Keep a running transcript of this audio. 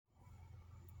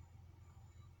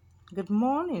Good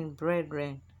morning,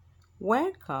 brethren.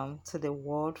 Welcome to the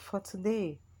Word for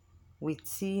Today with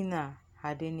Tina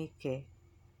Adenike.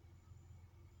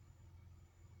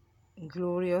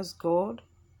 Glorious God,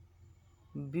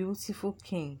 beautiful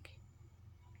King,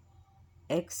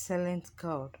 excellent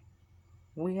God,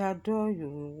 we adore you,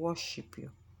 we worship you,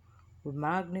 we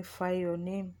magnify your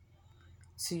name.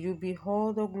 To you be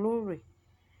all the glory,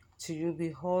 to you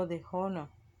be all the honor,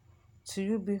 to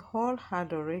you be all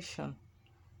adoration,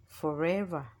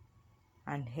 forever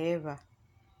and ever.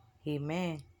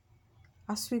 Amen.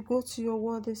 As we go to your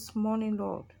word this morning,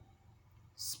 Lord,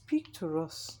 speak to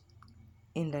us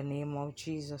in the name of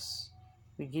Jesus.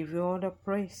 We give you all the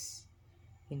praise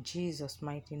in Jesus'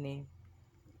 mighty name.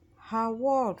 Our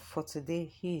word for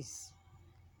today is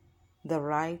the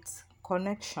right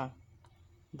connection.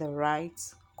 The right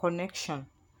connection.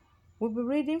 We'll be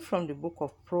reading from the book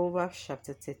of Proverbs,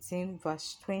 chapter 13,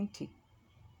 verse 20.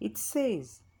 It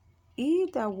says, He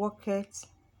that walketh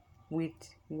with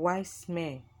wise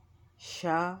men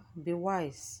shall be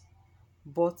wise,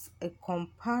 but a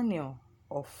companion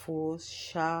of fools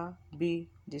shall be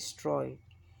destroyed.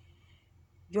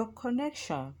 Your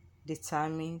connection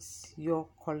determines your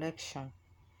collection.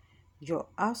 Your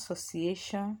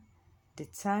association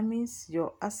determines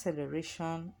your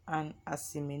acceleration and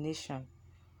assimilation.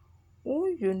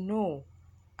 Who you know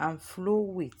and flow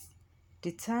with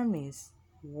determines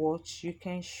what you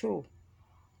can show.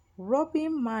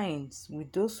 Rubbing minds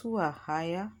with those who are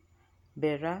higher,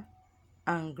 better,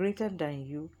 and greater than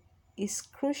you is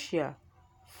crucial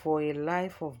for a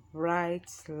life of bright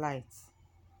light.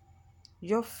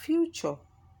 Your future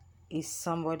is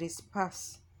somebody's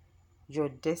past. Your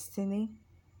destiny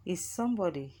is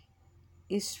somebody's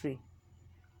history.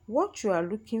 What you are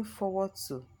looking forward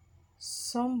to,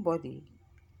 somebody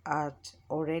had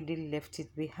already left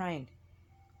it behind.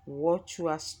 What you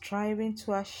are striving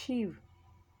to achieve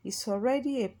is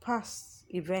already a past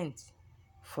event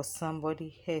for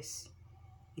somebody else.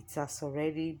 It has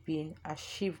already been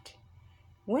achieved.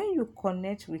 When you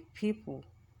connect with people,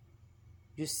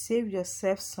 you save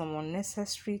yourself some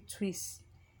unnecessary twists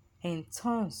and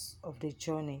turns of the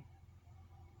journey.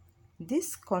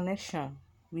 This connection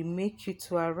will make you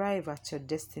to arrive at your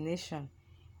destination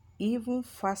even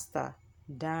faster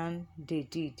than they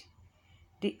did.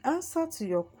 The answer to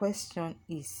your question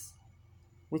is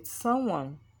with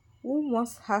someone who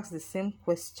once asked the same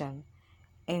question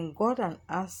and got an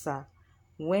answer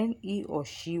when he or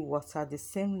she was at the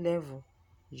same level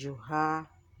you are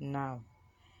now.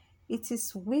 It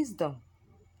is wisdom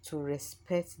to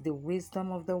respect the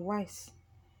wisdom of the wise.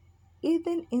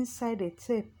 Hidden inside a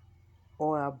tape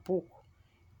or a book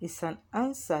is an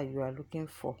answer you are looking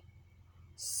for.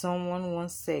 Someone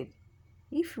once said,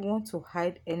 if you want to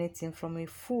hide anything from a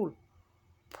fool,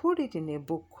 put it in a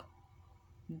book.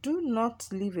 Do not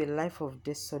live a life of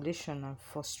desolation and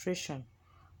frustration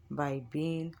by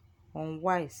being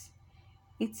unwise.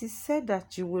 It is said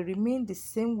that you will remain the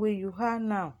same way you are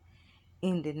now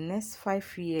in the next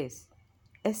 5 years,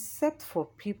 except for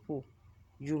people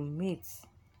you meet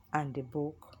and the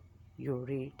book you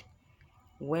read.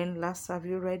 When last have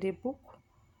you read a book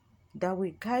that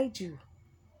will guide you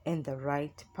in the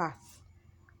right path?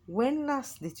 When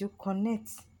last did you connect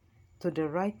to the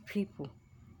right people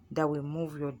that will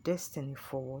move your destiny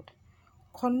forward?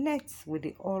 Connect with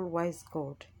the all-wise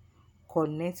God.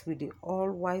 Connect with the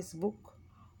all-wise book.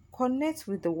 Connect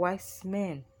with the wise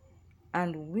men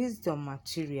and wisdom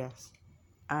materials,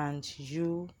 and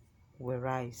you will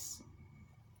rise.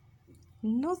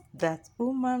 Note that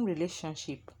human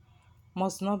relationship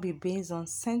must not be based on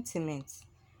sentiments,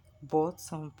 but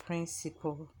on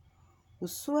principle.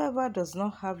 Whosoever does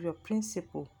not have your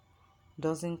principle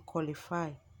doesn't qualify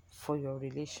for your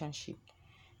relationship.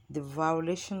 The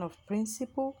violation of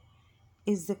principle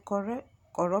is the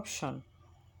corruption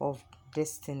of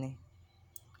destiny.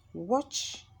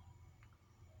 Watch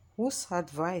whose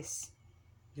advice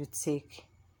you take.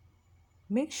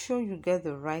 Make sure you get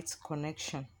the right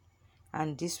connection,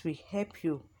 and this will help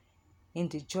you in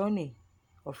the journey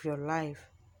of your life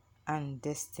and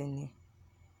destiny.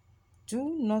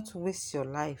 Do not waste your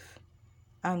life,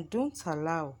 and don't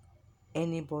allow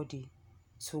anybody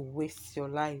to waste your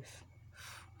life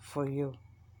for you.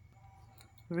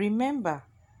 Remember,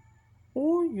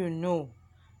 who you know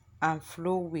and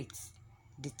flow with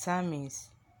determines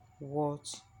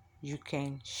what you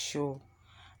can show.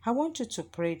 I want you to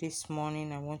pray this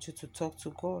morning. I want you to talk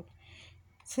to God.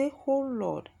 Say, oh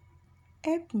Lord,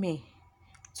 help me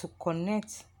to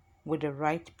connect with the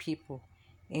right people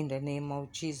in the name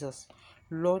of Jesus.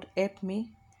 Lord, help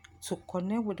me to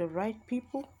connect with the right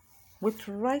people, with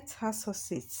right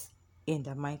associates in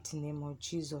the mighty name of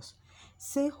Jesus.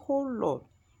 Say, oh Lord,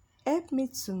 help me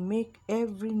to make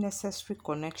every necessary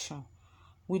connection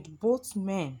with both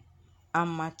men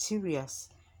and materials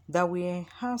that will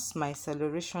enhance my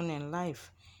celebration in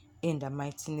life in the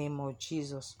mighty name of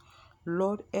Jesus.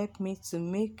 Lord, help me to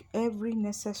make every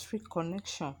necessary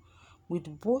connection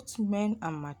with both men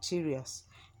and materials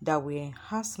that will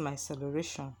enhance my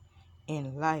celebration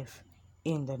in life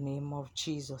in the name of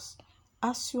Jesus.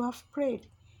 As you have prayed,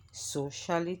 so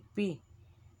shall it be.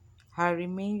 I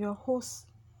remain your host,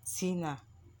 Tina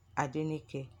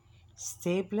Adenike.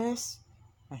 Stay blessed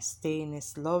and stay in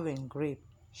His loving grip.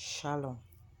 Shalom.